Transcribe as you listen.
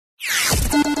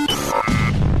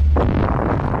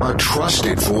A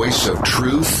trusted voice of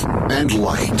truth and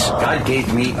light. God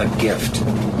gave me a gift.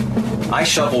 I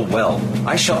shovel well.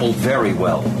 I shovel very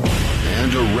well.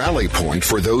 And a rally point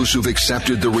for those who've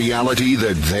accepted the reality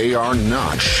that they are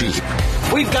not sheep.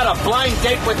 We've got a blind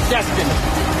date with destiny.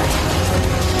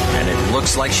 And it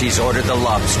looks like she's ordered the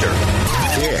lobster.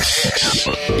 This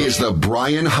is the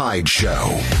Brian Hyde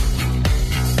Show.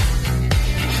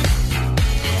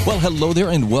 Well, hello there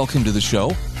and welcome to the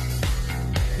show.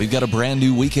 We've got a brand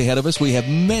new week ahead of us. We have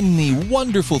many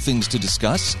wonderful things to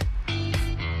discuss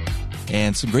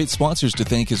and some great sponsors to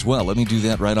thank as well. Let me do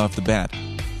that right off the bat.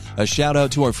 A shout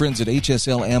out to our friends at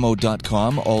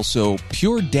hslammo.com, also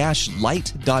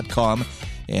pure-light.com,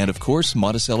 and of course,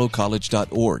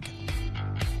 monticellocollege.org.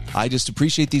 I just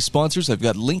appreciate these sponsors. I've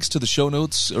got links to the show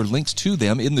notes, or links to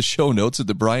them in the show notes at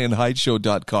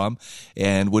thebrianhydeshow.com,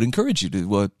 and would encourage you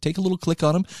to take a little click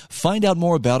on them, find out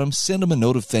more about them, send them a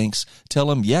note of thanks, tell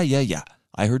them, yeah,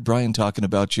 I heard Brian talking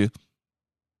about you.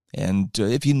 And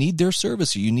if you need their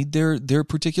service or you need their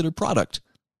particular product,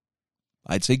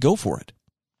 I'd say go for it.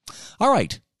 All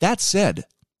right, that said,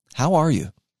 how are you?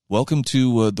 Welcome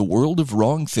to the world of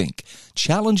Wrong Think,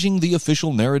 challenging the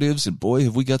official narratives, and boy,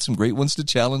 have we got some great ones to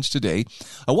challenge today.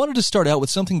 I wanted to start out with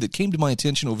something that came to my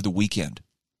attention over the weekend.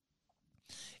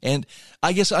 And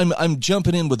I guess I'm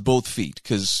jumping in with both feet,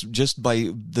 because just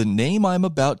by the name I'm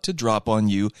about to drop on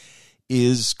you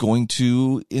is going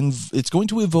to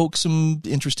evoke some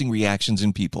interesting reactions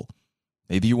in people.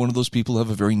 Maybe you're one of those people who have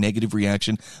a very negative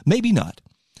reaction, maybe not.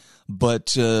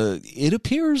 But it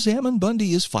appears Ammon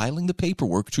Bundy is filing the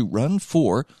paperwork to run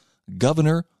for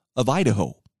governor of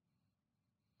Idaho.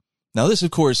 Now, this,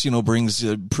 of course, brings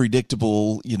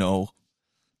predictable,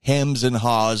 hems and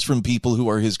haws from people who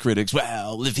are his critics.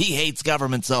 Well, if he hates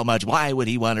government so much, why would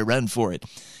he want to run for it?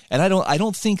 And I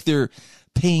don't think they're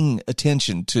paying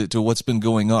attention to what's been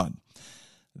going on.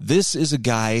 This is a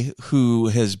guy who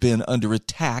has been under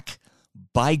attack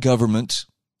by government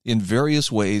in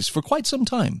various ways for quite some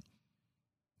time.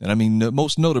 And I mean,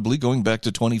 most notably, going back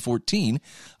to 2014,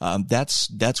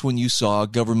 that's when you saw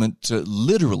government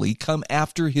literally come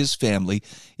after his family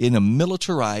in a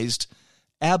militarized,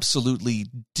 absolutely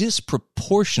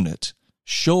disproportionate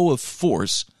show of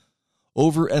force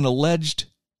over an alleged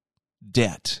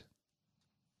debt.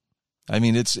 I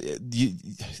mean,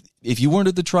 if you weren't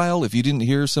at the trial, if you didn't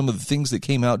hear some of the things that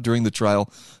came out during the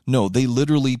trial, no, they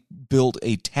literally built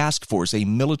a task force, a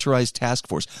militarized task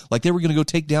force, like they were going to go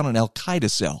take down an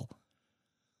Al-Qaeda cell.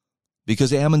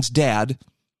 Because Ammon's dad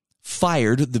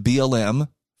fired the BLM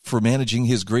for managing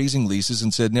his grazing leases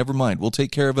and said, never mind, we'll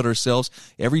take care of it ourselves.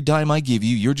 Every dime I give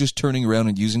you, you're just turning around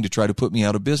and using to try to put me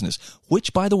out of business.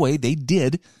 Which, by the way, they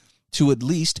did to at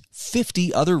least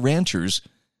 50 other ranchers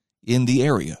in the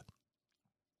area.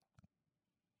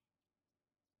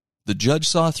 The judge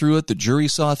saw through it. The jury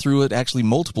saw through it. Actually,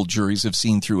 multiple juries have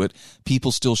seen through it.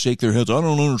 People still shake their heads. I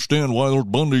don't understand why those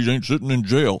Bundys ain't sitting in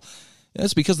jail.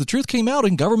 That's because the truth came out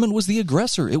and government was the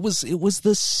aggressor. It was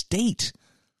the state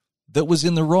that was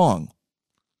in the wrong.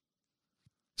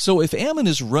 So if Ammon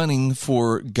is running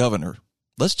for governor,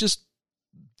 let's just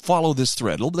follow this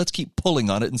thread. Let's keep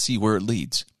pulling on it and see where it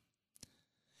leads.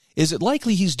 Is it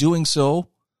likely he's doing so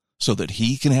that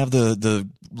he can have the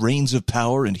reins of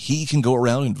power and he can go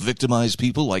around and victimize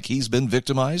people like he's been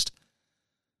victimized?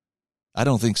 I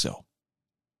don't think so.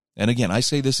 And again, I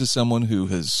say this as someone who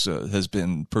has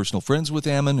been personal friends with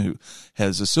Ammon, who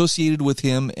has associated with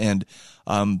him, and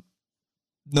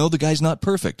no, the guy's not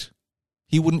perfect.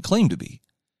 He wouldn't claim to be.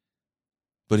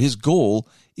 But his goal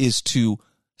is to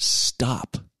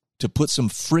put some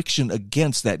friction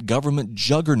against that government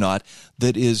juggernaut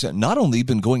that is not only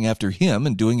been going after him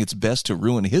and doing its best to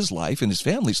ruin his life and his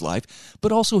family's life,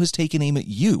 but also has taken aim at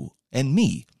you and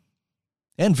me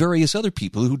and various other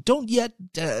people who don't yet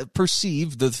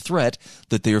perceive the threat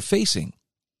that they are facing.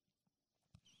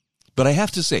 But I have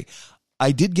to say,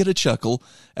 I did get a chuckle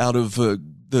out of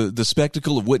the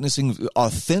spectacle of witnessing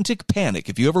authentic panic.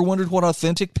 If you ever wondered what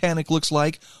authentic panic looks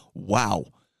like, wow.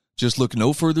 Just look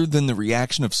no further than the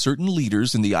reaction of certain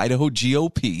leaders in the Idaho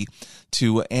GOP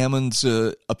to Ammon's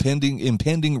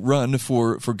impending run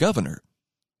for governor.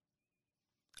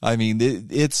 I mean,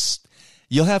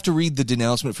 you'll have to read the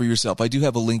denouncement for yourself. I do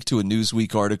have a link to a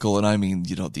Newsweek article, and I mean,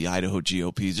 the Idaho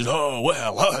GOP is,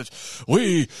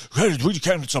 we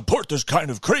can't support this kind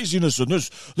of craziness, and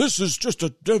this is just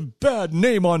a bad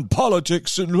name on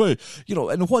politics, and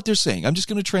and what they're saying. I'm just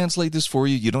going to translate this for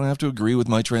you. You don't have to agree with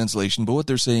my translation, but what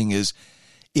they're saying is,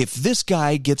 if this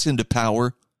guy gets into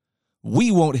power,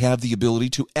 we won't have the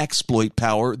ability to exploit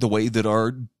power the way that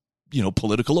our,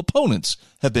 political opponents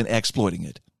have been exploiting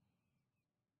it.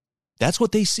 That's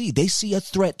what they see. They see a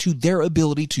threat to their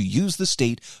ability to use the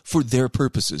state for their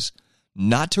purposes,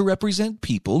 not to represent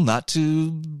people, not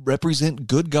to represent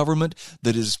good government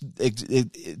that is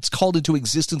it's called into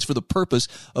existence for the purpose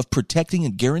of protecting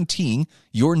and guaranteeing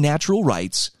your natural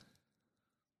rights.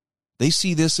 They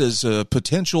see this as a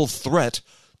potential threat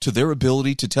to their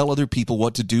ability to tell other people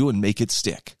what to do and make it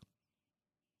stick.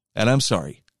 And I'm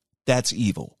sorry, that's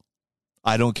evil.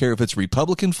 I don't care if it's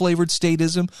Republican-flavored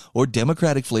statism or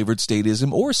Democratic-flavored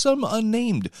statism or some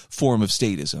unnamed form of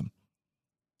statism.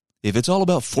 If it's all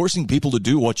about forcing people to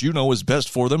do what you know is best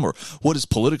for them or what is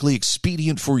politically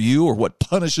expedient for you or what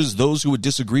punishes those who would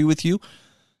disagree with you,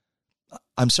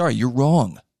 I'm sorry, you're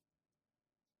wrong.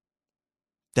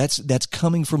 That's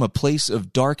coming from a place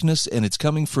of darkness, and it's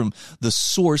coming from the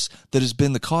source that has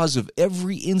been the cause of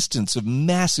every instance of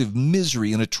massive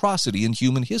misery and atrocity in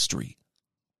human history.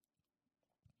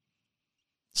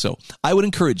 So I would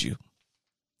encourage you.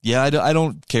 Yeah, I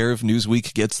don't care if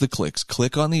Newsweek gets the clicks.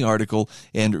 Click on the article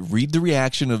and read the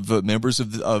reaction of members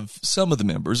of some of the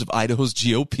members of Idaho's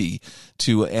GOP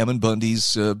to Ammon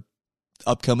Bundy's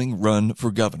upcoming run for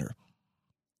governor.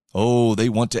 Oh, they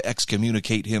want to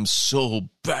excommunicate him so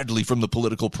badly from the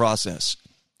political process.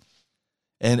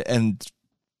 And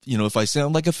you know, if I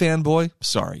sound like a fanboy,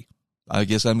 sorry. I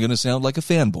guess I'm going to sound like a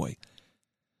fanboy.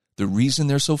 The reason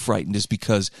they're so frightened is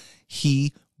because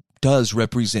he does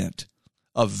represent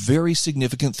a very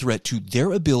significant threat to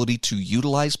their ability to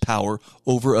utilize power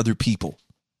over other people.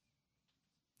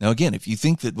 Now, again, if you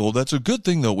think that, well, that's a good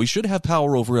thing, though, we should have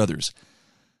power over others.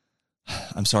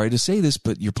 I'm sorry to say this,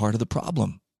 but you're part of the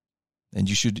problem. And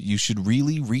you should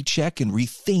really recheck and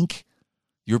rethink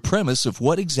your premise of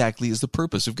what exactly is the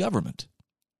purpose of government.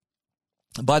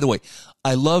 By the way,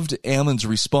 I loved Ammon's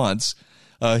response.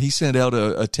 He sent out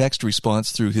a text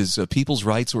response through his People's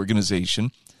Rights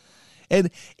Organization, and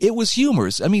it was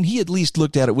humorous. I mean, he at least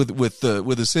looked at it with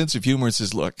a sense of humor and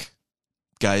says, "Look,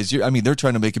 guys, they're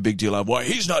trying to make a big deal out of why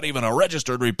he's not even a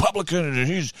registered Republican, and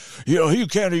he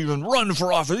can't even run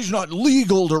for office. He's not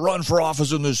legal to run for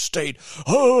office in this state."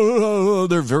 Oh,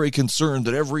 they're very concerned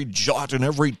that every jot and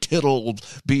every tittle will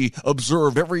be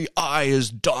observed, every I is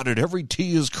dotted, every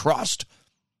T is crossed.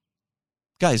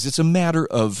 Guys, it's a matter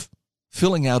of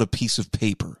filling out a piece of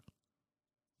paper.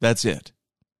 That's it.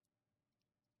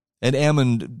 And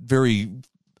Ammon very,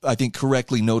 I think,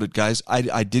 correctly noted, guys,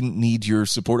 I didn't need your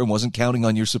support and wasn't counting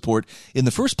on your support in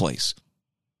the first place.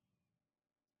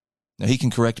 Now, he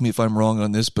can correct me if I'm wrong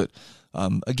on this, but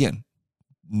again,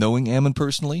 knowing Ammon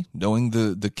personally, knowing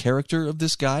the character of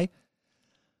this guy,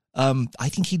 I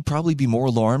think he'd probably be more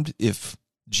alarmed if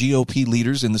GOP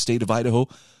leaders in the state of Idaho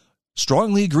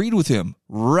strongly agreed with him,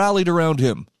 rallied around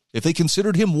him, if they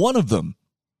considered him one of them,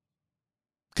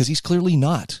 because he's clearly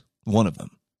not one of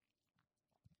them.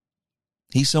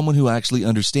 He's someone who actually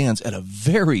understands at a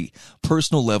very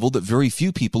personal level that very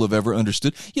few people have ever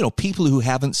understood. You know, people who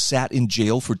haven't sat in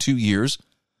jail for 2 years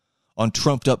on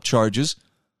trumped-up charges,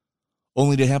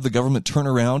 only to have the government turn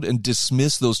around and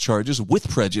dismiss those charges with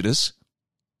prejudice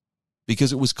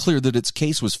because it was clear that its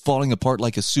case was falling apart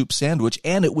like a soup sandwich,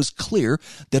 and it was clear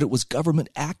that it was government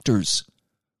actors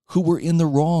who were in the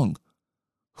wrong,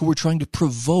 who were trying to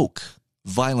provoke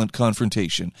violent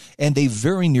confrontation, and they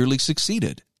very nearly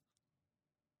succeeded.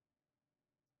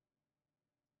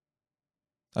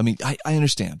 I mean, I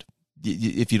understand.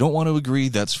 If you don't want to agree,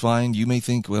 that's fine. You may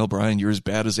think, well, Brian, you're as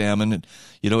bad as Ammon. And,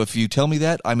 if you tell me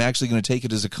that, I'm actually going to take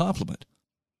it as a compliment.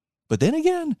 But then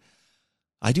again,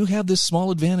 I do have this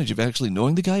small advantage of actually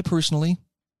knowing the guy personally.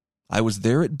 I was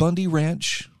there at Bundy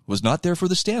Ranch, was not there for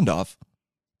the standoff,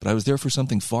 but I was there for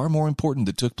something far more important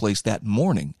that took place that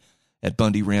morning at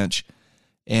Bundy Ranch.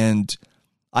 And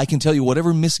I can tell you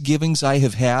whatever misgivings I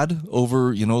have had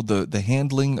over, the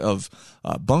handling of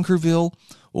Bunkerville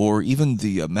or even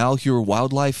the Malheur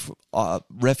Wildlife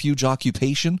Refuge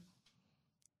occupation,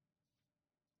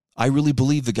 I really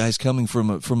believe the guy's coming from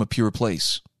a pure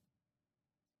place.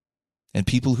 And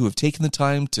people who have taken the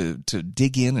time to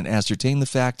dig in and ascertain the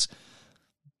facts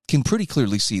can pretty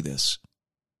clearly see this.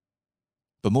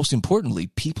 But most importantly,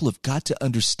 people have got to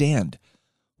understand,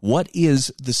 what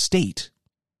is the state?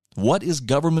 What is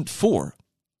government for?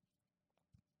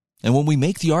 And when we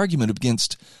make the argument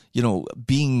against,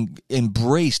 being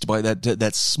embraced by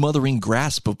that smothering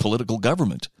grasp of political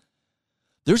government,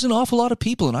 there's an awful lot of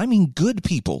people, and I mean good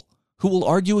people, who will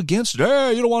argue against,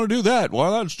 hey, you don't want to do that.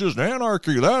 Well, that's just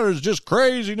anarchy. That is just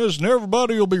craziness, and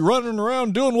everybody will be running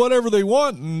around doing whatever they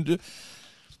want. And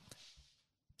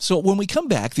so when we come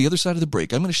back, the other side of the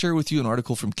break, I'm going to share with you an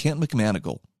article from Kent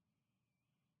McManigal.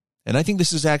 And I think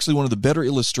this is actually one of the better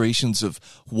illustrations of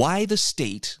why the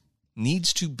state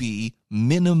needs to be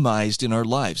minimized in our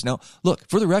lives. Now, look,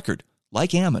 for the record,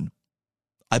 like Ammon,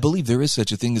 I believe there is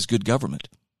such a thing as good government,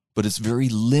 but it's very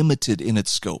limited in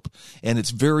its scope, and it's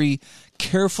very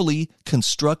carefully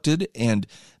constructed, and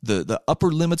the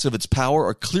upper limits of its power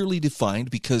are clearly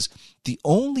defined, because the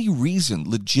only reason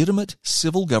legitimate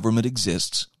civil government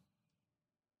exists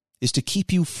is to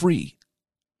keep you free,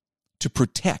 to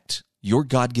protect your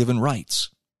God-given rights.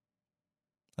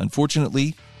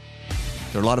 Unfortunately,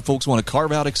 there are a lot of folks who want to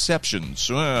carve out exceptions.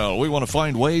 Well, we want to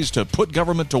find ways to put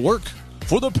government to work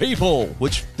for the people,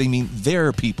 which they mean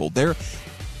their people, their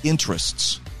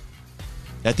interests,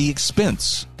 at the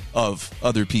expense of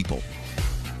other people.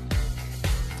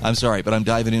 I'm sorry, but I'm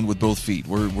diving in with both feet.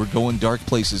 We're going dark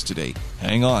places today.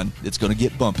 Hang on, it's going to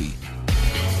get bumpy.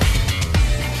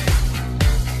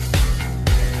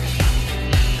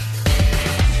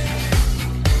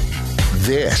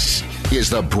 This is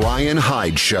the Brian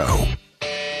Hyde Show.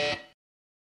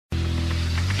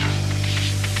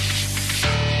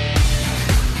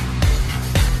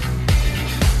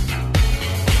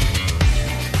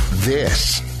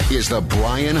 This is the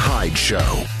Brian Hyde Show.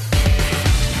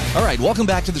 All right, welcome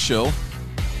back to the show.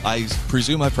 I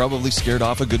presume I probably scared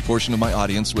off a good portion of my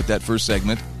audience with that first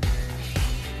segment.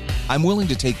 I'm willing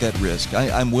to take that risk.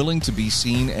 I'm willing to be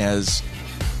seen as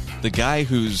the guy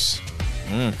who's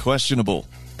questionable,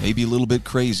 maybe a little bit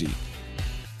crazy,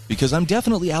 because I'm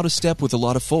definitely out of step with a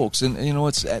lot of folks. And, you know,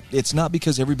 it's not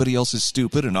because everybody else is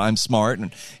stupid and I'm smart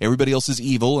and everybody else is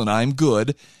evil and I'm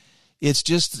good. It's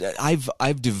just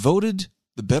I've devoted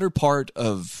the better part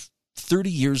of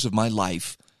 30 years of my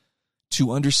life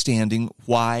to understanding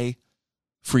why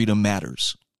freedom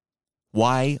matters,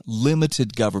 why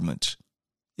limited government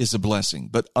is a blessing,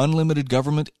 but unlimited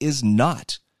government is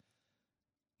not.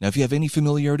 Now, if you have any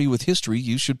familiarity with history,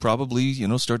 you should probably,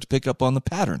 start to pick up on the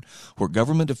pattern where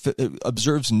government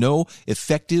observes no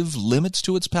effective limits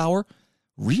to its power.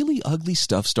 Really ugly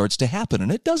stuff starts to happen,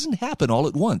 and it doesn't happen all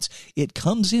at once. It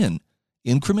comes in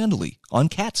incrementally, on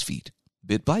cat's feet,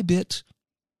 bit by bit.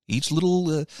 Each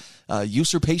little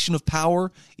usurpation of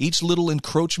power, each little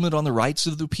encroachment on the rights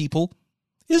of the people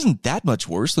isn't that much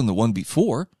worse than the one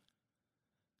before.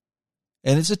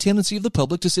 And it's a tendency of the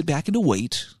public to sit back and to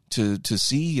wait to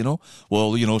see,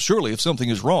 surely if something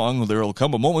is wrong, there will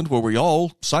come a moment where we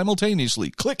all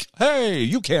simultaneously click, hey,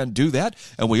 you can't do that.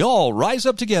 And we all rise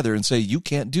up together and say, you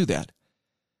can't do that.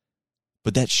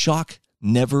 But that shock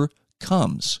never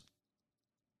comes,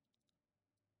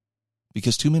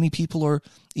 because too many people are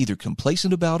either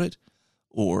complacent about it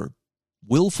or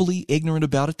willfully ignorant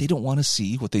about it. They don't want to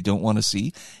see what they don't want to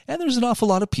see. And there's an awful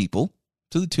lot of people,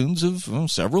 to the tunes of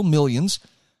several millions,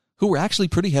 who are actually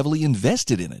pretty heavily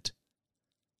invested in it.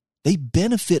 They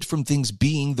benefit from things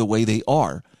being the way they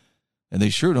are, and they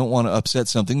sure don't want to upset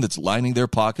something that's lining their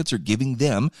pockets or giving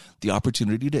them the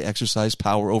opportunity to exercise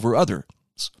power over others.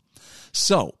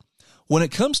 So, when it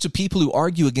comes to people who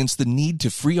argue against the need to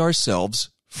free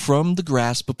ourselves from the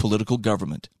grasp of political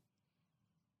government,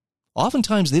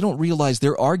 oftentimes they don't realize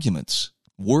their arguments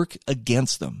work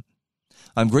against them.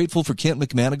 I'm grateful for Kent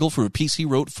McManigal for a piece he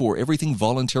wrote for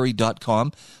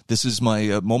everythingvoluntary.com. This is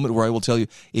my moment where I will tell you,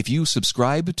 if you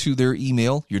subscribe to their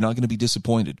email, you're not going to be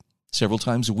disappointed. Several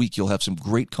times a week, you'll have some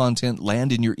great content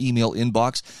land in your email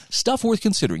inbox, stuff worth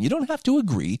considering. You don't have to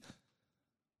agree,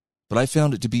 but I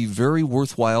found it to be very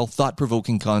worthwhile,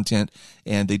 thought-provoking content,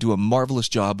 and they do a marvelous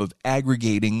job of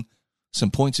aggregating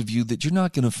some points of view that you're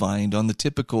not going to find on the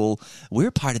typical,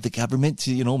 we're part of the government,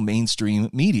 mainstream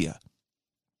media.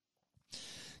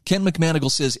 Ken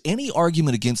McManigal says any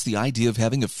argument against the idea of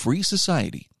having a free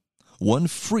society, one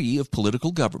free of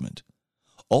political government,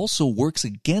 also works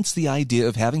against the idea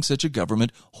of having such a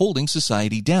government holding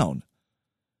society down.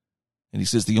 And he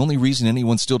says the only reason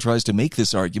anyone still tries to make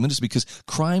this argument is because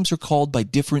crimes are called by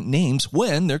different names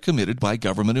when they're committed by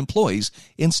government employees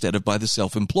instead of by the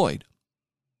self-employed.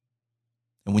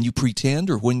 And when you pretend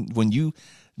or when you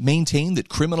maintain that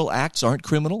criminal acts aren't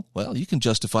criminal, well, you can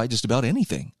justify just about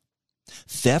anything.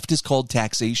 Theft is called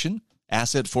taxation,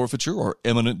 asset forfeiture, or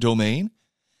eminent domain.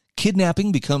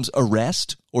 Kidnapping becomes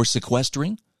arrest or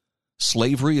sequestering.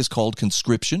 Slavery is called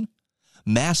conscription.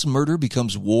 Mass murder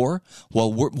becomes war,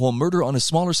 while murder on a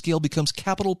smaller scale becomes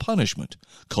capital punishment,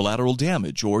 collateral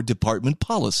damage, or department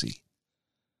policy.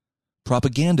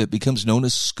 Propaganda becomes known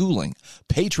as schooling,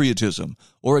 patriotism,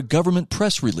 or a government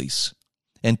press release.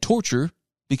 And torture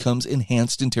becomes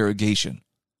enhanced interrogation.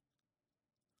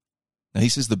 Now, he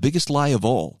says the biggest lie of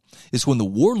all is when the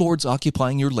warlords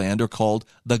occupying your land are called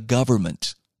the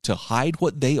government to hide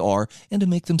what they are and to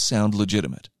make them sound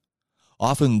legitimate.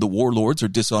 Often the warlords are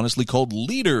dishonestly called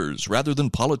leaders rather than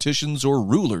politicians or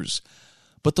rulers.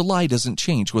 but the lie doesn't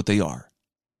change what they are.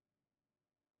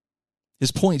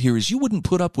 His point here is you wouldn't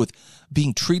put up with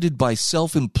being treated by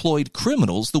self-employed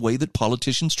criminals the way that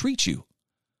politicians treat you.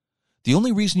 The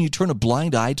only reason you turn a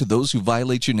blind eye to those who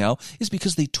violate you now is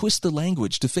because they twist the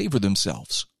language to favor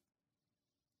themselves.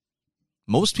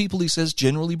 Most people, he says,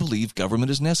 generally believe government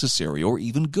is necessary or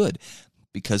even good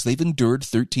because they've endured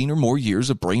 13 or more years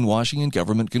of brainwashing in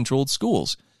government-controlled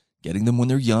schools. Getting them when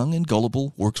they're young and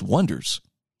gullible works wonders.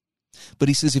 But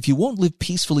he says if you won't live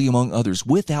peacefully among others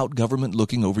without government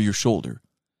looking over your shoulder,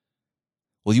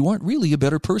 well, you aren't really a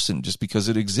better person just because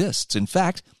it exists. In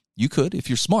fact, you could, if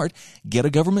you're smart, get a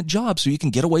government job so you can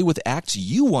get away with acts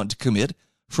you want to commit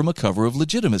from a cover of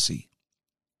legitimacy.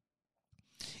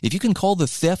 If you can call the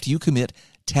theft you commit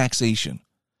taxation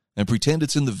and pretend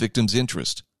it's in the victim's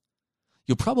interest,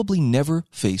 you'll probably never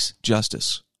face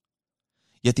justice.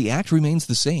 Yet the act remains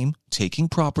the same, taking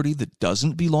property that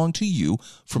doesn't belong to you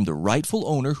from the rightful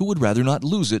owner who would rather not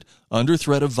lose it under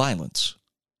threat of violence.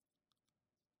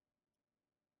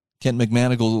 Kent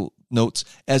McManigal notes,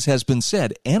 as has been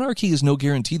said, anarchy is no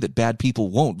guarantee that bad people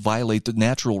won't violate the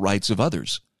natural rights of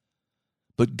others.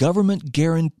 But government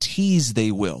guarantees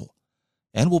they will,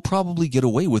 and will probably get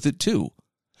away with it too.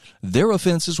 Their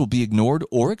offenses will be ignored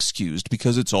or excused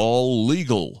because it's all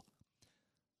legal.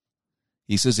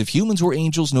 He says if humans were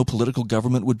angels, no political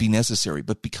government would be necessary.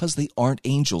 But because they aren't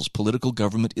angels, political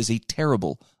government is a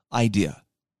terrible idea.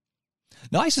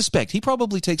 Now, I suspect he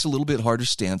probably takes a little bit harder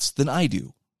stance than I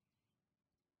do.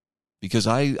 Because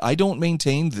I don't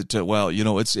maintain that,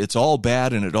 it's all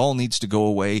bad and it all needs to go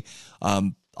away.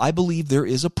 I believe there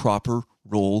is a proper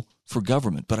role for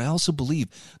government. But I also believe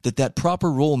that that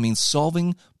proper role means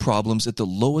solving problems at the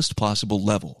lowest possible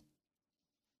level.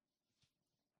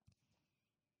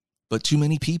 But too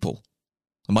many people,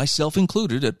 myself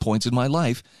included at points in my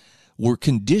life, were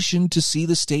conditioned to see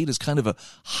the state as kind of a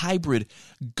hybrid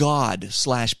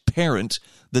God/parent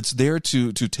that's there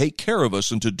to take care of us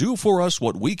and to do for us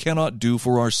what we cannot do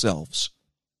for ourselves.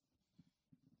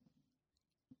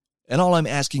 And all I'm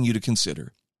asking you to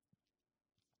consider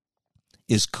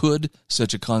is, could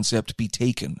such a concept be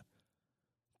taken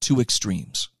to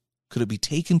extremes? Could it be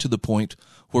taken to the point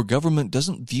where government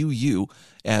doesn't view you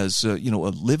as, a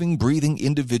living, breathing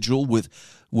individual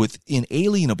with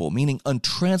inalienable, meaning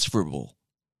untransferable,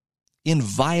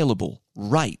 inviolable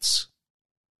rights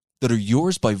that are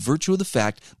yours by virtue of the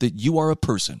fact that you are a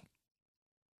person?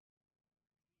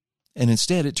 And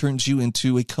instead, it turns you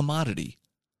into a commodity.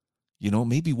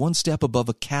 Maybe one step above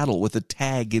a cattle with a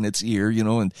tag in its ear,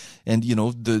 and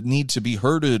the need to be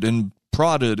herded and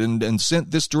prodded and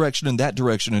sent this direction and that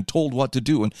direction and told what to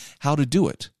do and how to do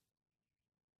it.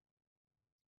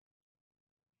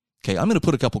 Okay, I'm going to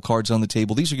put a couple cards on the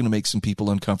table. These are going to make some people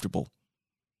uncomfortable.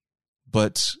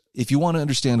 But if you want to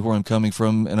understand where I'm coming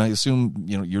from, and I assume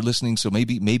you're listening, so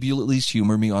maybe you'll at least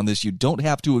humor me on this. You don't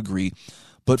have to agree.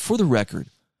 But for the record,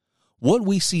 what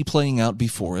we see playing out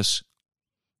before us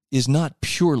is not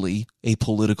purely a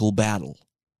political battle.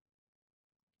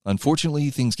 Unfortunately,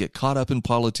 things get caught up in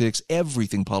politics.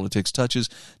 Everything politics touches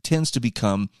tends to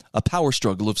become a power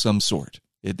struggle of some sort.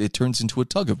 It turns into a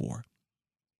tug-of-war.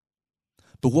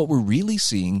 But what we're really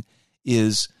seeing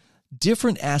is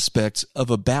different aspects of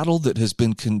a battle that has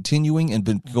been continuing and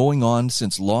been going on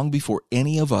since long before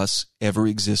any of us ever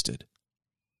existed.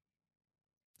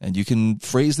 And you can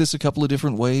phrase this a couple of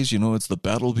different ways. It's the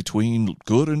battle between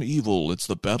good and evil. It's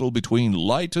the battle between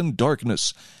light and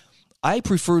darkness. I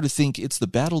prefer to think it's the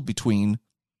battle between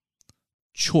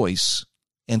choice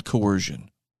and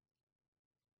coercion.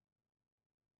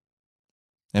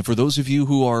 And for those of you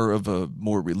who are of a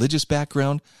more religious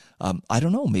background, I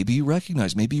don't know, maybe you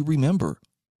recognize, maybe you remember,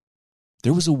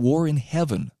 there was a war in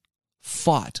heaven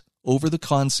fought over the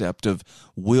concept of,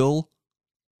 will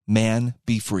man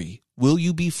be free? Will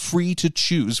you be free to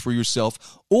choose for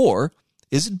yourself? Or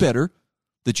is it better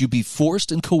that you be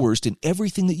forced and coerced in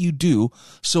everything that you do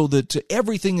so that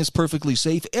everything is perfectly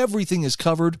safe, everything is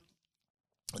covered,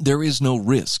 there is no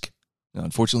risk? Now,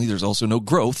 unfortunately, there's also no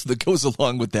growth that goes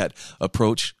along with that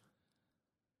approach.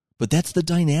 But that's the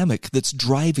dynamic that's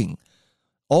driving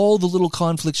all the little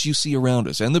conflicts you see around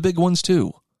us, and the big ones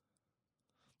too.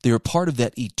 They are part of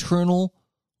that eternal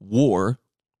war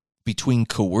between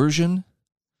coercion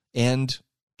and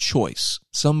choice.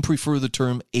 Some prefer the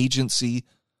term agency,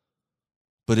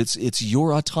 but it's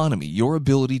your autonomy, your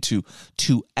ability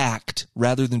to act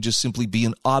rather than just simply be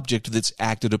an object that's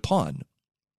acted upon.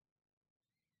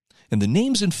 And the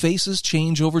names and faces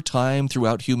change over time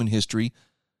throughout human history.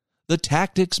 The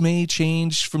tactics may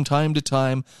change from time to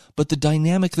time, but the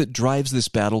dynamic that drives this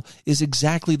battle is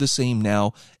exactly the same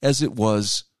now as it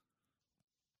was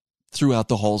throughout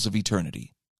the halls of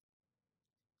eternity.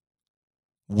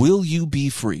 Will you be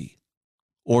free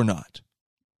or not?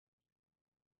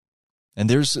 And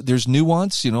there's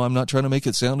nuance. I'm not trying to make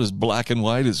it sound as black and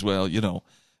white as, well,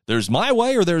 there's my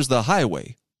way or there's the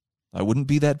highway. I wouldn't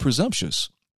be that presumptuous.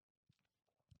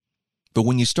 But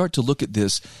when you start to look at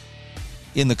this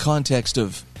in the context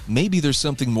of maybe there's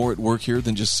something more at work here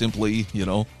than just simply,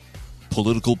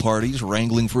 political parties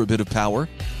wrangling for a bit of power,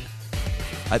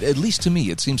 at least to me,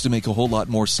 it seems to make a whole lot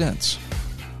more sense.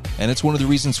 And it's one of the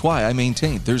reasons why I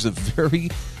maintain there's a very,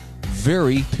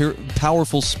 very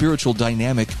powerful spiritual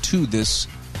dynamic to this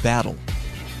battle.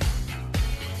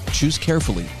 Choose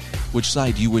carefully which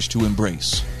side you wish to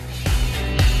embrace.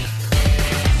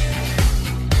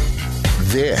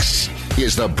 This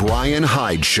is the Brian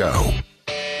Hyde Show.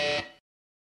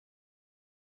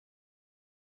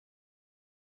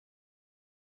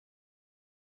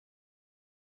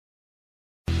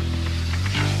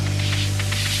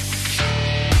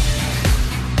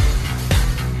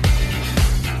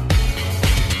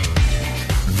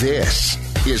 This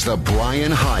is the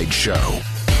Brian Hyde Show.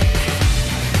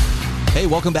 Hey,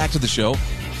 welcome back to the show.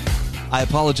 I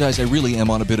apologize, I really am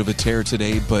on a bit of a tear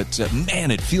today, but man,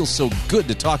 it feels so good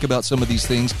to talk about some of these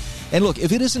things. And look,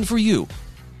 if it isn't for you,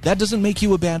 that doesn't make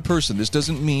you a bad person. This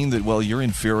doesn't mean that, well, you're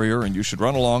inferior and you should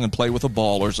run along and play with a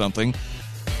ball or something.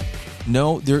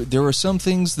 No, there are some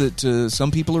things that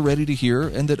some people are ready to hear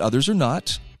and that others are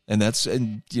not,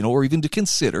 or even to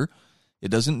consider. It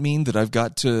doesn't mean that I've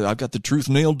got the truth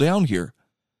nailed down here.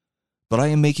 But I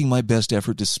am making my best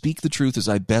effort to speak the truth as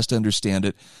I best understand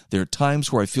it. There are times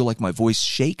where I feel like my voice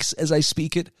shakes as I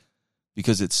speak it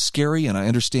because it's scary and I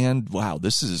understand, wow,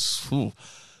 this is going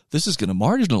to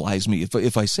marginalize me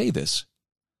if I say this.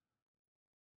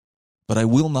 But I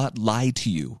will not lie to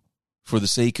you for the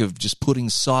sake of just putting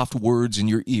soft words in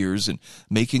your ears and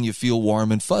making you feel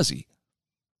warm and fuzzy.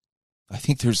 I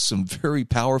think there's some very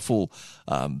powerful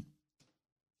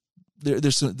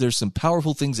There's some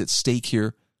powerful things at stake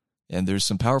here, and there's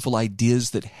some powerful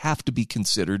ideas that have to be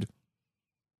considered.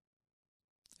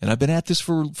 And I've been at this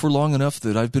for long enough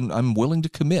that I'm willing to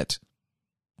commit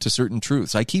to certain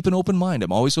truths. I keep an open mind.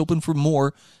 I'm always open for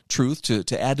more truth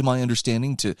to add to my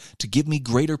understanding, to give me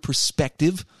greater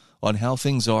perspective on how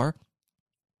things are.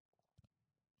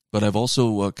 But I've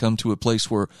also come to a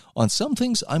place where on some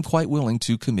things I'm quite willing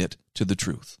to commit to the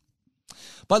truth.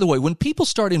 By the way, when people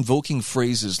start invoking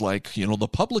phrases like, the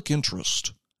public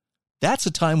interest, that's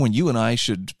a time when you and I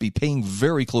should be paying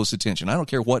very close attention. I don't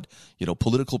care what,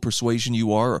 political persuasion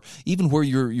you are, or even where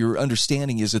your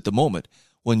understanding is at the moment.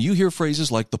 When you hear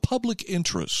phrases like the public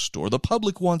interest, or the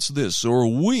public wants this, or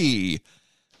we,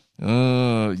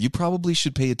 you probably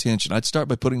should pay attention. I'd start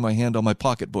by putting my hand on my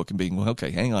pocketbook and being,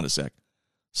 okay, hang on a sec.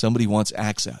 Somebody wants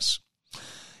access.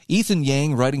 Ethan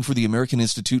Yang, writing for the American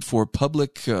Institute for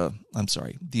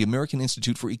the American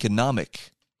Institute for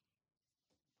Economic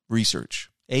Research,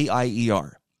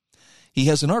 AIER. He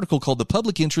has an article called The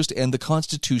Public Interest and the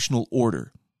Constitutional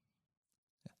Order.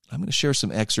 I'm going to share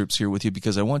some excerpts here with you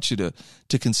because I want you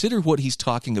to consider what he's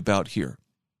talking about here.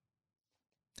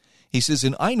 He says,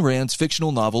 in Ayn Rand's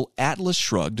fictional novel Atlas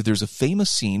Shrugged, there's a famous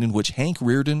scene in which Hank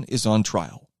Rearden is on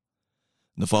trial.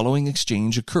 The following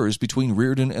exchange occurs between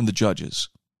Rearden and the judges.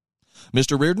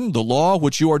 Mr. Rearden, the law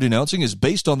which you are denouncing is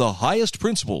based on the highest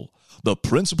principle, the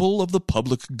principle of the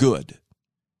public good.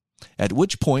 At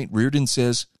which point Rearden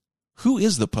says, who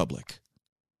is the public?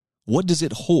 What does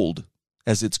it hold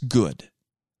as its good?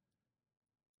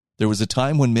 There was a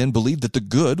time when men believed that the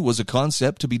good was a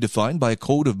concept to be defined by a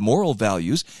code of moral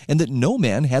values and that no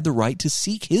man had the right to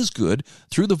seek his good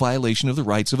through the violation of the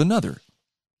rights of another.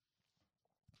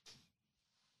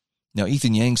 Now,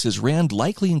 Ethan Yang says Rand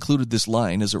likely included this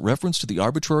line as a reference to the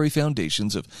arbitrary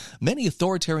foundations of many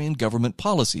authoritarian government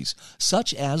policies,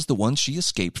 such as the ones she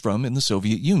escaped from in the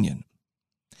Soviet Union.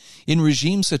 In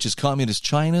regimes such as Communist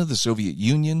China, the Soviet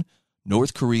Union,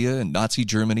 North Korea, and Nazi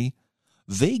Germany,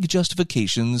 vague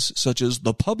justifications such as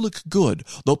the public good,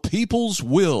 the people's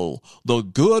will, the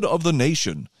good of the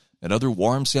nation, and other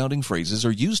warm-sounding phrases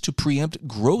are used to preempt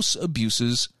gross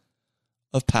abuses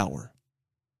of power.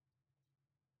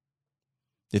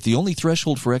 If the only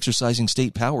threshold for exercising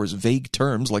state power is vague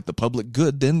terms like the public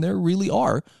good, then there really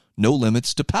are no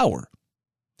limits to power.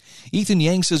 Ethan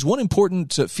Yang says one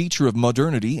important feature of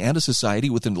modernity and a society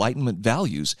with Enlightenment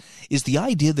values is the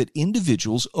idea that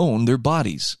individuals own their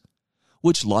bodies,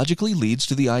 which logically leads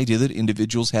to the idea that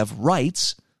individuals have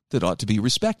rights that ought to be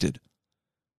respected.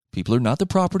 People are not the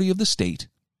property of the state,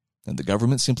 and the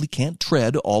government simply can't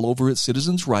tread all over its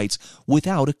citizens' rights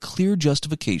without a clear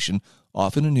justification,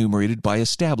 often enumerated by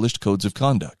established codes of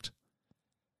conduct.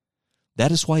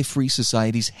 That is why free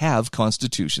societies have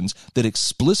constitutions that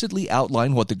explicitly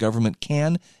outline what the government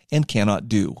can and cannot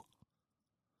do.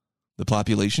 The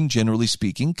population, generally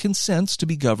speaking, consents to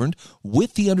be governed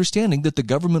with the understanding that the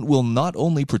government will not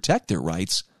only protect their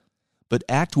rights, but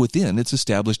act within its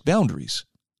established boundaries.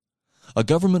 A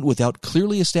government without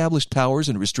clearly established powers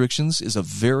and restrictions is a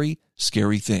very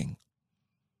scary thing.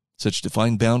 Such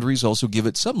defined boundaries also give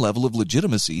it some level of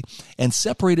legitimacy and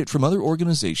separate it from other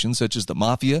organizations such as the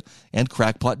mafia and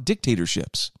crackpot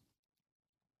dictatorships.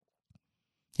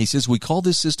 He says, we call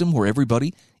this system where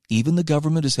everybody, even the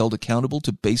government, is held accountable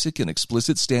to basic and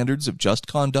explicit standards of just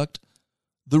conduct,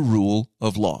 the rule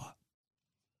of law.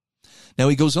 Now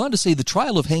he goes on to say the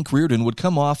trial of Hank Rearden would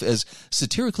come off as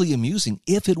satirically amusing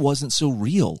if it wasn't so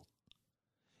real.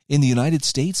 In the United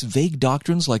States, vague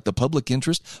doctrines like the public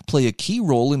interest play a key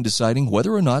role in deciding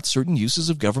whether or not certain uses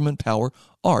of government power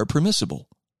are permissible.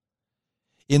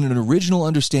 In an original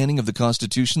understanding of the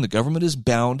Constitution, the government is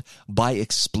bound by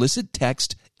explicit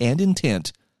text and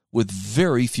intent, with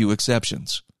very few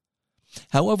exceptions.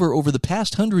 However, over the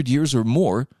past 100 years or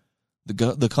more,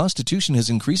 the Constitution has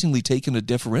increasingly taken a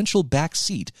deferential back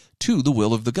seat to the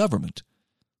will of the government,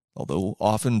 although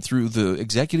often through the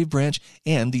executive branch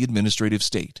and the administrative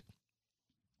state.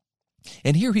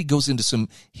 And here he goes into some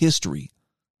history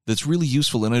that's really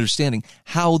useful in understanding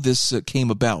how this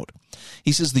came about.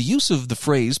 He says the use of the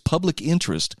phrase public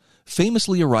interest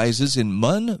famously arises in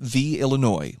Munn v.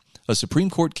 Illinois, a Supreme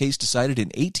Court case decided in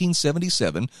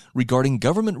 1877 regarding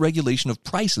government regulation of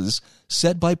prices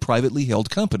set by privately held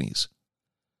companies.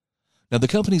 Now, the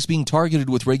companies being targeted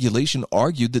with regulation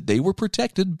argued that they were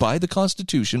protected by the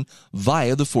Constitution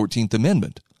via the 14th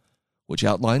Amendment, which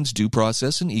outlines due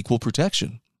process and equal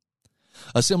protection.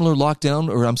 A similar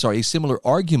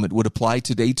argument would apply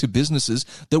today to businesses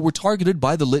that were targeted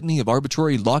by the litany of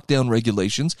arbitrary lockdown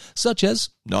regulations, such as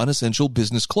non-essential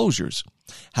business closures.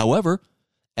 However,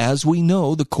 as we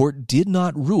know, the court did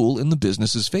not rule in the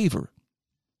business's favor,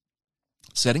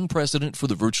 setting precedent for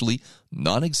the virtually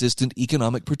non-existent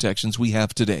economic protections we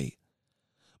have today.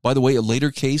 By the way, a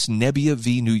later case, Nebbia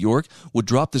v. New York, would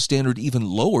drop the standard even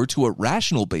lower to a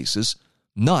rational basis,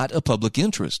 not a public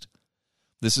interest.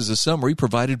 This is a summary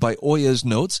provided by Oya's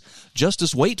notes.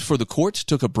 Justice Waite for the court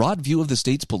took a broad view of the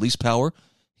state's police power.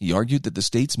 He argued that the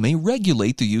states may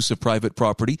regulate the use of private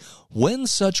property when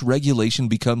such regulation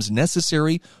becomes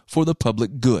necessary for the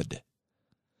public good.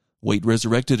 Waite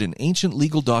resurrected an ancient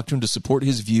legal doctrine to support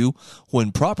his view.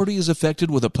 When property is affected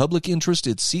with a public interest,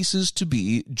 it ceases to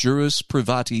be juris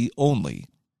privati only.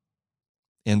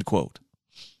 End quote.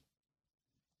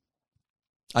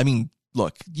 I mean,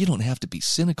 look, you don't have to be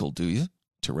cynical, do you,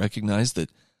 to recognize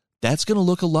that that's going to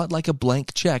look a lot like a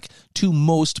blank check to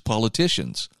most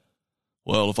politicians.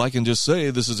 Well, if I can just say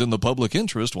this is in the public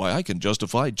interest, why, I can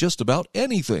justify just about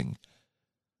anything.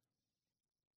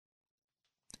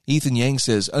 Ethan Yang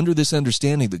says, under this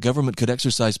understanding, the government could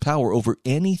exercise power over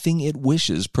anything it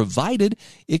wishes, provided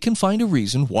it can find a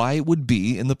reason why it would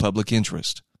be in the public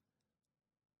interest.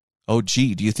 Oh,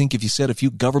 gee, do you think if you set a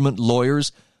few government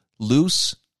lawyers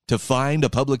loose to find a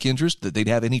public interest that they'd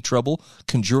have any trouble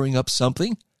conjuring up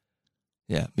something?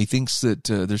 Yeah, he thinks that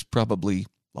there's probably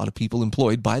a lot of people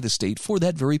employed by the state for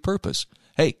that very purpose.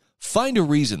 Hey, find a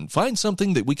reason. Find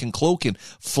something that we can cloak in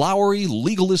flowery,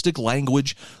 legalistic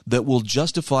language that will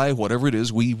justify whatever it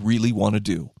is we really want to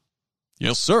do.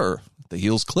 Yes, sir. The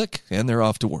heels click, and they're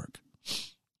off to work.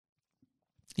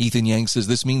 Ethan Yang says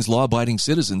this means law-abiding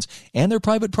citizens and their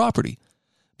private property,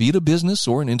 be it a business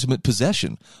or an intimate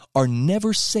possession, are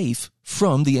never safe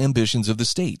from the ambitions of the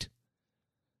state.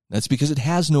 That's because it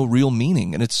has no real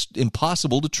meaning, and it's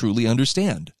impossible to truly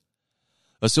understand.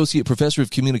 Associate Professor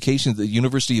of Communications at the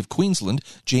University of Queensland,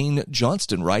 Jane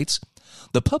Johnston, writes,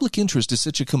 the public interest is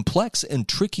such a complex and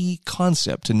tricky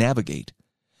concept to navigate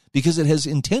because it has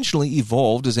intentionally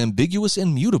evolved as ambiguous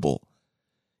and mutable.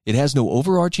 It has no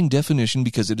overarching definition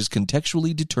because it is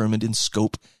contextually determined in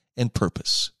scope and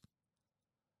purpose.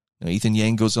 Now, Ethan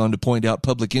Yang goes on to point out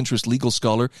public interest legal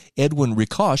scholar Edwin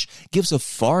Rikosh gives a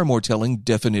far more telling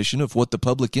definition of what the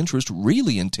public interest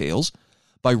really entails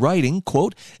by writing,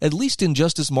 quote, at least in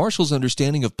Justice Marshall's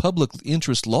understanding of public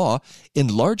interest law,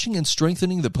 enlarging and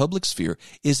strengthening the public sphere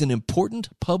is an important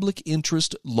public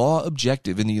interest law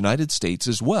objective in the United States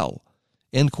as well,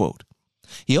 end quote.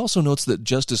 He also notes that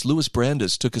Justice Louis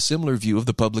Brandeis took a similar view of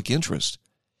the public interest.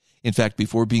 In fact,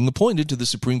 before being appointed to the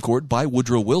Supreme Court by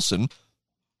Woodrow Wilson,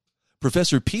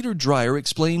 Professor Peter Dreyer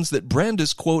explains that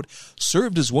Brandeis, quote,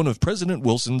 served as one of President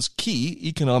Wilson's key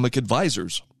economic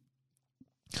advisors,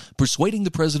 persuading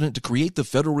the president to create the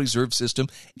Federal Reserve System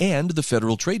and the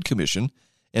Federal Trade Commission,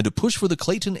 and to push for the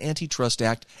Clayton Antitrust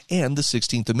Act and the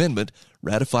 16th Amendment,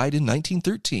 ratified in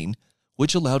 1913,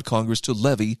 which allowed Congress to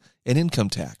levy an income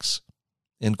tax.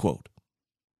 End quote.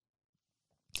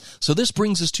 So this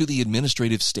brings us to the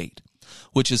administrative state,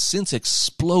 which has since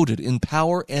exploded in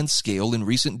power and scale in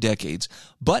recent decades,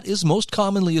 but is most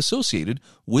commonly associated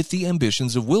with the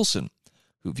ambitions of Wilson,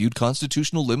 who viewed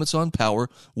constitutional limits on power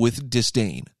with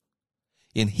disdain.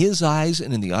 In his eyes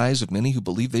and in the eyes of many who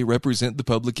believe they represent the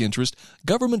public interest,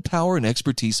 government power and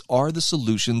expertise are the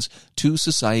solutions to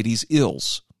society's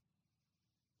ills.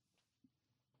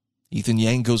 Ethan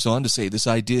Yang goes on to say this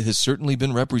idea has certainly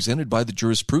been represented by the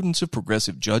jurisprudence of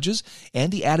progressive judges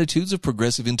and the attitudes of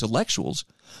progressive intellectuals,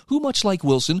 who, much like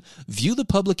Wilson, view the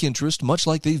public interest much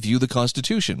like they view the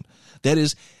Constitution. That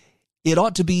is, it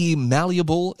ought to be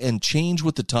malleable and change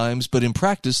with the times, but in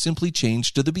practice simply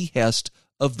change to the behest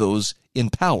of those in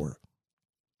power.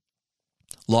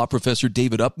 Law professor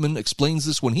David Upman explains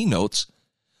this when he notes,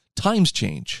 times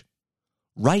change,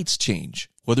 rights change,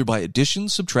 whether by addition,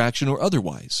 subtraction, or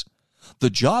otherwise.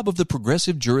 The job of the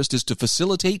progressive jurist is to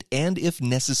facilitate and, if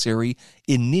necessary,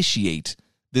 initiate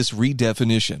this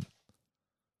redefinition.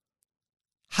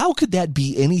 How could that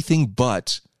be anything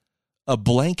but a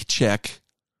blank check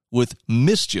with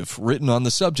mischief written on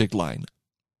the subject line?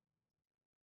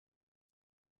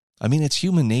 I mean, it's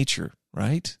human nature,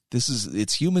 right?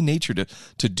 It's human nature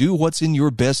to do what's in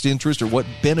your best interest or what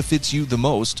benefits you the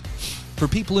most. For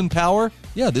people in power,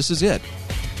 yeah, this is it.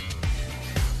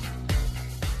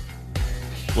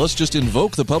 Let's just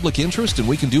invoke the public interest and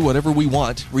we can do whatever we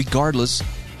want, regardless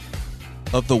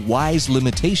of the wise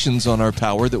limitations on our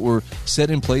power that were set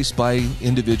in place by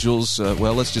individuals,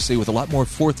 let's just say with a lot more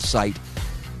foresight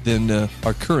than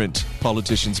our current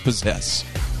politicians possess.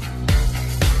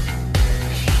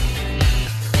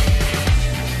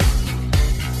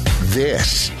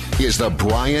 This is The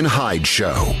Brian Hyde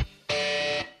Show.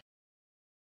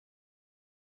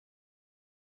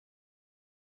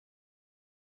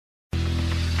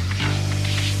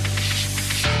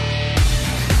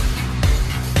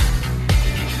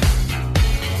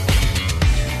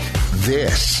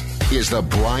 This is The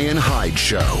Brian Hyde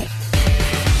Show.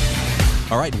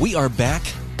 All right, we are back.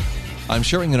 I'm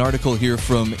sharing an article here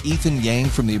from Ethan Yang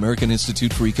from the American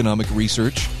Institute for Economic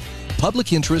Research,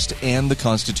 Public Interest and the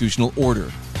Constitutional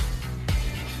Order.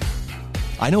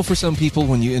 I know for some people,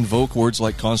 when you invoke words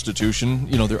like Constitution,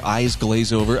 their eyes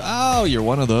glaze over. Oh, you're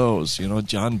one of those,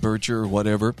 John Bircher or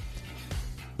whatever.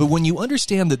 But when you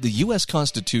understand that the U.S.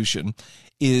 Constitution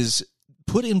is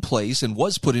put in place and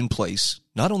was put in place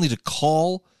not only to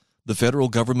call the federal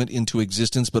government into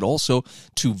existence, but also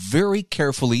to very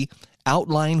carefully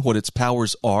outline what its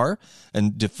powers are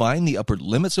and define the upper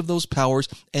limits of those powers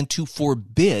and to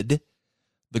forbid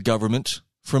the government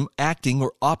from acting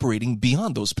or operating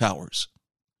beyond those powers.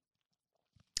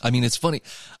 I mean, it's funny.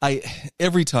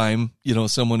 Every time,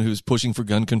 someone who's pushing for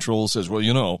gun control says,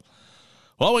 well,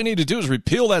 all we need to do is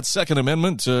repeal that Second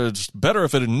Amendment. It's better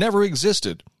if it had never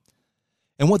existed.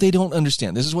 And what they don't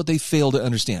understand, this is what they fail to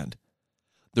understand.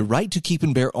 The right to keep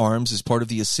and bear arms is part of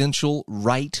the essential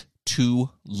right to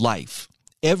life.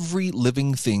 Every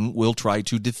living thing will try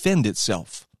to defend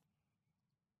itself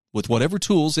with whatever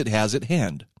tools it has at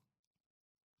hand.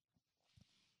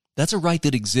 That's a right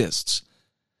that exists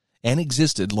and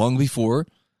existed long before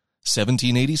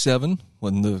 1787,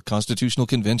 when the Constitutional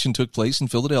Convention took place in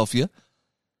Philadelphia.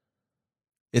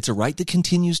 It's a right that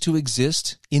continues to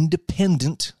exist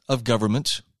independent of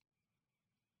government.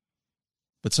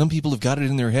 But some people have got it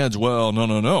in their heads, well,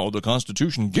 no, the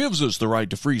Constitution gives us the right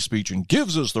to free speech and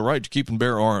gives us the right to keep and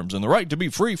bear arms and the right to be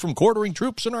free from quartering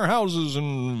troops in our houses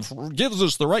and gives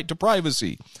us the right to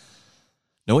privacy.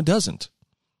 No, it doesn't.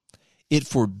 It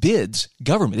forbids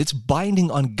government. It's binding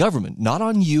on government, not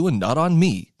on you and not on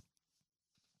me.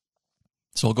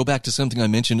 So I'll go back to something I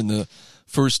mentioned in the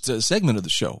first segment of the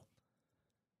show.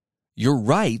 Your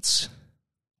rights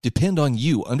depend on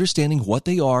you understanding what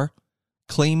they are,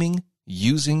 claiming,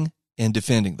 using, and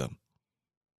defending them.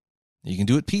 You can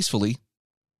do it peacefully,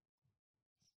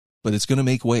 but it's going to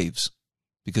make waves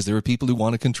because there are people who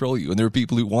want to control you, and there are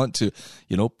people who want to,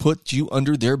 put you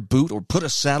under their boot or put a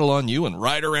saddle on you and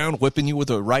ride around whipping you with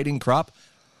a riding crop.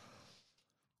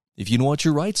 If you know what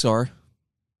your rights are,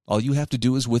 all you have to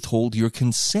do is withhold your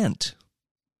consent.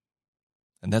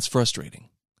 And that's frustrating,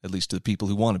 at least to the people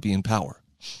who want to be in power.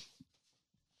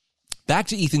 Back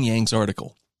to Ethan Yang's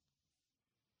article,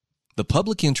 The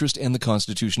Public Interest and the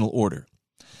Constitutional Order.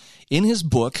 In his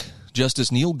book,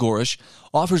 Justice Neil Gorish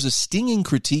offers a stinging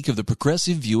critique of the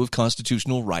progressive view of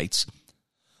constitutional rights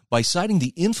by citing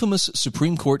the infamous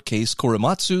Supreme Court case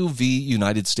Korematsu v.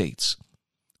 United States,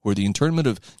 where the internment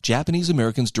of Japanese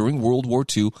Americans during World War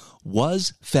II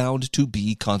was found to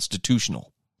be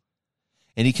constitutional.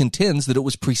 And he contends that it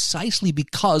was precisely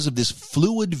because of this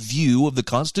fluid view of the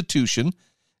Constitution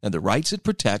and the rights it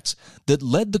protects that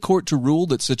led the court to rule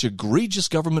that such egregious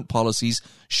government policies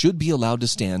should be allowed to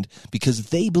stand, because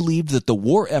they believed that the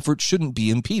war effort shouldn't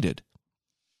be impeded.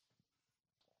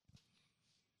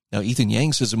 Now, Ethan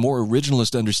Yang says a more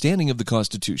originalist understanding of the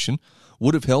Constitution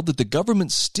would have held that the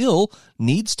government still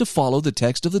needs to follow the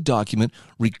text of the document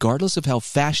regardless of how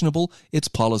fashionable its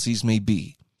policies may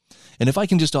be. And if I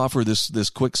can just offer this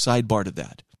quick sidebar to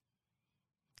that,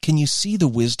 can you see the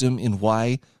wisdom in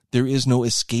why there is no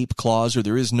escape clause or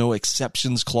there is no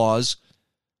exceptions clause?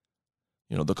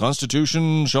 The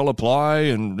Constitution shall apply,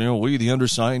 and we, the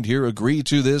undersigned here, agree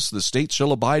to this. The state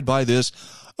shall abide by this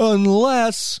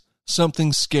unless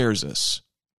something scares us.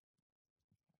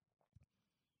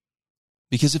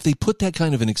 Because if they put that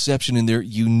kind of an exception in there,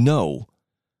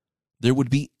 there would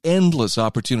be endless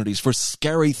opportunities for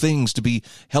scary things to be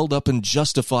held up and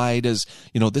justified as,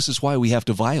 this is why we have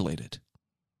to violate it.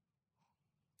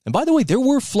 And by the way, there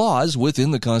were flaws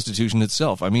within the Constitution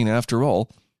itself. I mean, after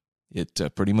all, it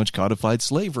pretty much codified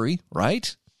slavery,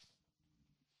 right?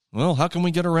 Well, how can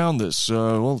we get around this?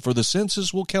 For the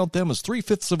census, we'll count them as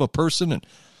 3/5 of a person. And,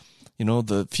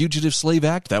 the Fugitive Slave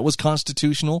Act, that was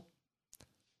constitutional.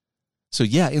 So,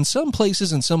 yeah, in some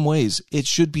places, in some ways, it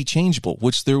should be changeable,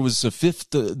 which there was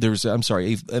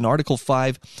an Article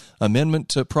 5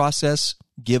 amendment process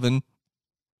given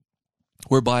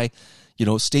whereby,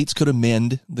 states could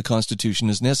amend the Constitution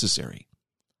as necessary.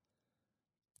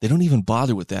 They don't even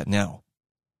bother with that now.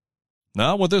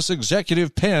 Now, with this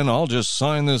executive pen, I'll just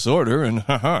sign this order and,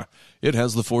 it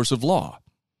has the force of law.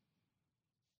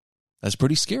 That's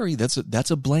pretty scary.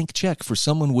 That's a blank check for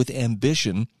someone with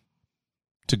ambition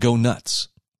to go nuts.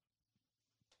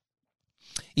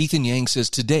 Ethan Yang says,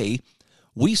 today,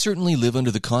 we certainly live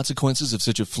under the consequences of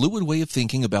such a fluid way of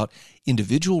thinking about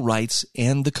individual rights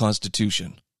and the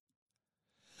Constitution.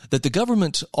 That the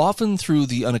government, often through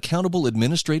the unaccountable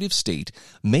administrative state,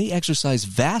 may exercise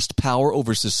vast power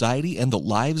over society and the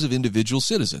lives of individual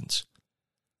citizens.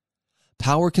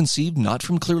 Power conceived not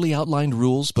from clearly outlined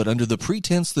rules, but under the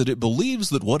pretense that it believes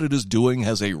that what it is doing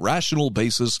has a rational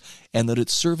basis and that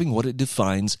it's serving what it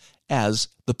defines as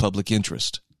the public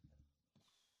interest.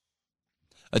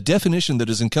 A definition that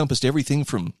has encompassed everything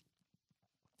from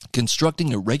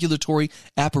constructing a regulatory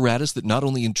apparatus that not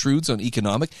only intrudes on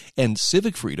economic and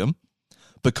civic freedom,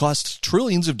 but costs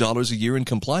trillions of dollars a year in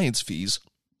compliance fees,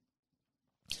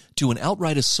 to an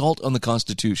outright assault on the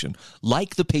Constitution,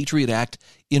 like the Patriot Act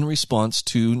in response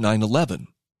to 9/11.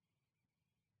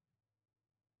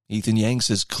 Ethan Yang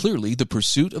says, clearly the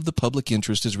pursuit of the public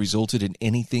interest has resulted in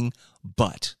anything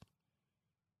but.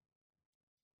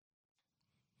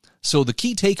 So the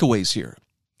key takeaways here,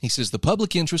 he says, the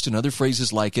public interest and other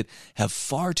phrases like it have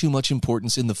far too much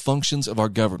importance in the functions of our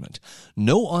government.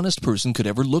 No honest person could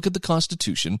ever look at the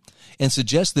Constitution and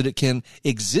suggest that it can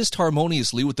exist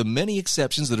harmoniously with the many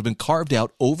exceptions that have been carved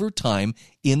out over time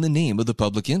in the name of the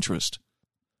public interest.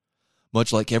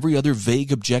 Much like every other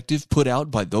vague objective put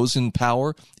out by those in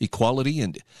power, equality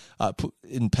and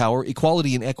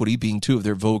equity being two of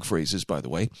their vogue phrases, by the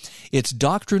way, its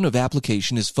doctrine of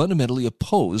application is fundamentally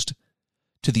opposed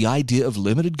to the idea of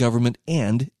limited government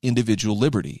and individual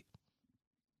liberty.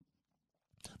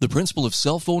 The principle of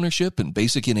self-ownership and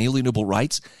basic inalienable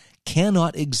rights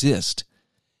cannot exist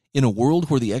in a world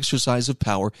where the exercise of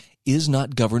power is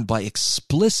not governed by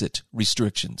explicit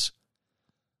restrictions,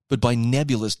 but by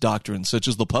nebulous doctrines such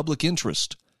as the public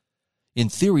interest. In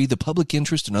theory, the public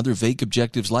interest and other vague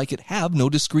objectives like it have no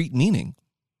discrete meaning.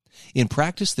 In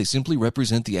practice, they simply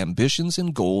represent the ambitions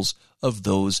and goals of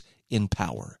those in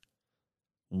power.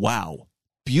 Wow.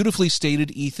 Beautifully stated,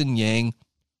 Ethan Yang.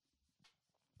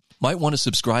 Might want to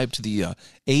subscribe to the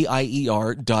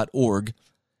AIER.org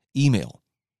email.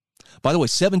 By the way,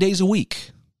 7 days a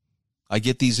week, I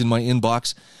get these in my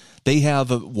inbox. They have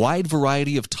a wide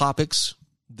variety of topics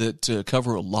that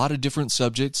cover a lot of different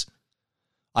subjects.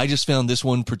 I just found this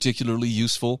one particularly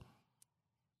useful.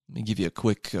 Let me give you a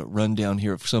quick rundown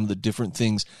here of some of the different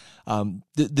things.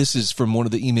 This is from one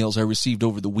of the emails I received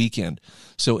over the weekend.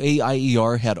 So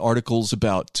AIER had articles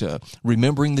about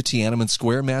remembering the Tiananmen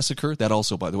Square massacre. That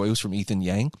also, by the way, was from Ethan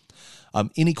Yang.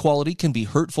 Inequality can be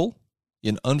hurtful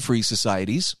in unfree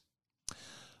societies.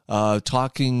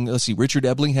 Richard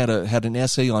Ebling had an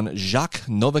essay on Jacques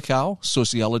Novikov,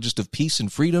 sociologist of peace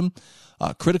and freedom.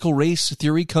 Critical race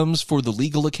theory comes for the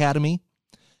Legal Academy.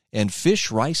 And fish,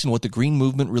 rice, and what the Green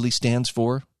Movement really stands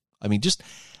for. I mean,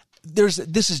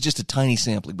 this is just a tiny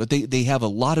sampling, but they have a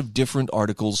lot of different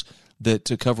articles that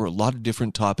cover a lot of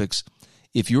different topics.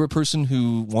 If you're a person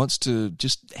who wants to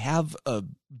just have a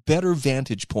better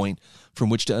vantage point from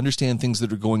which to understand things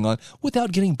that are going on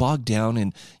without getting bogged down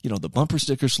in, the bumper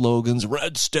sticker slogans,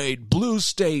 red state, blue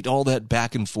state, all that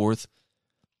back and forth,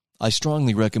 I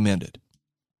strongly recommend it.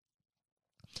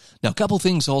 Now, a couple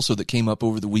things also that came up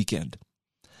over the weekend.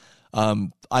 I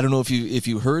don't know if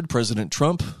you heard, President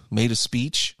Trump made a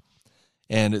speech,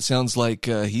 and it sounds like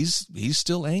he's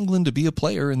still angling to be a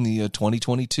player in the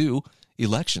 2022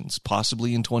 elections,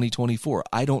 possibly in 2024.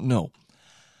 I don't know.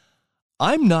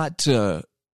 I'm not of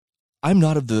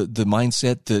the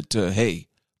mindset that hey,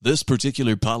 this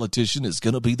particular politician is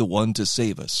going to be the one to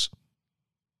save us.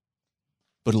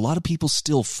 But a lot of people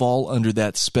still fall under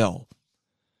that spell.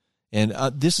 And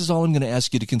this is all I'm going to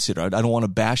ask you to consider. I don't want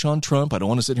to bash on Trump. I don't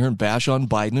want to sit here and bash on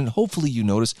Biden. And hopefully you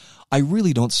notice I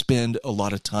really don't spend a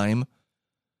lot of time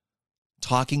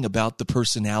talking about the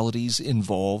personalities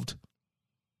involved.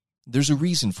 There's a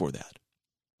reason for that.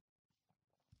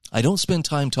 I don't spend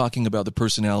time talking about the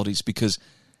personalities because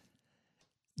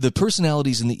the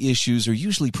personalities and the issues are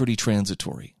usually pretty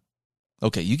transitory.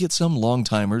 Okay, you get some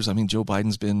long-timers. I mean, Joe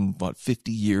Biden's been,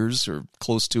 50 years or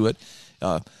close to it,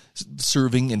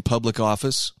 serving in public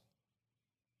office.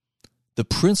 The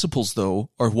principles, though,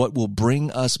 are what will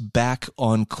bring us back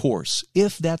on course,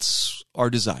 if that's our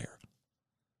desire.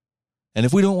 And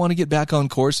if we don't want to get back on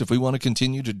course, if we want to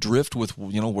continue to drift with,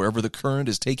 wherever the current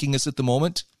is taking us at the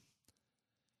moment,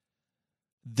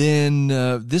 then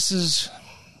this is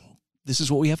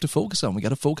what we have to focus on. We got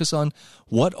to focus on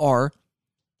what are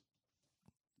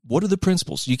the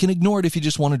principles. You can ignore it if you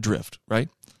just want to drift, right?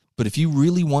 But if you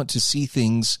really want to see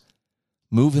things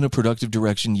move in a productive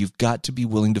direction, you've got to be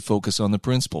willing to focus on the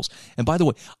principles. And by the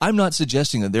way, I'm not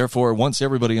suggesting that therefore once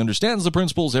everybody understands the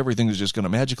principles, everything is just going to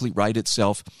magically right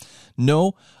itself.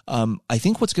 No, I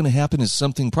think what's going to happen is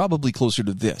something probably closer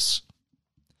to this.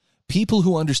 People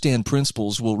who understand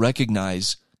principles will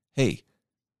recognize, hey,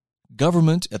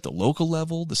 government at the local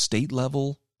level, the state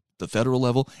level, the federal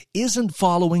level isn't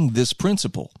following this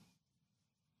principle.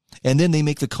 And then they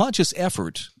make the conscious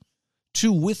effort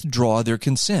to withdraw their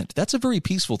consent. That's a very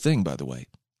peaceful thing, by the way.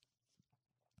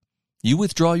 You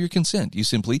withdraw your consent. You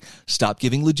simply stop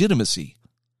giving legitimacy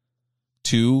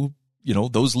to,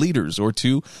 those leaders or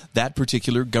to that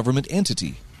particular government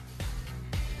entity.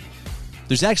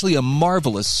 There's actually a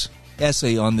marvelous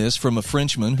essay on this from a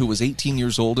Frenchman who was 18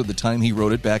 years old at the time he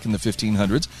wrote it back in the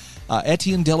 1500s,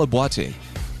 Etienne de la Boétie,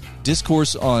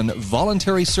 Discourse on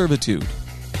Voluntary Servitude.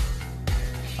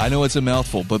 I know it's a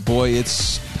mouthful, but boy,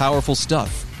 it's powerful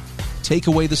stuff. Take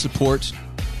away the support,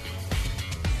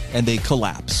 and they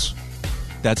collapse.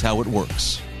 That's how it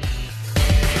works.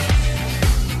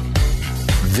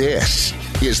 This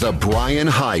is the Brian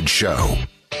Hyde Show.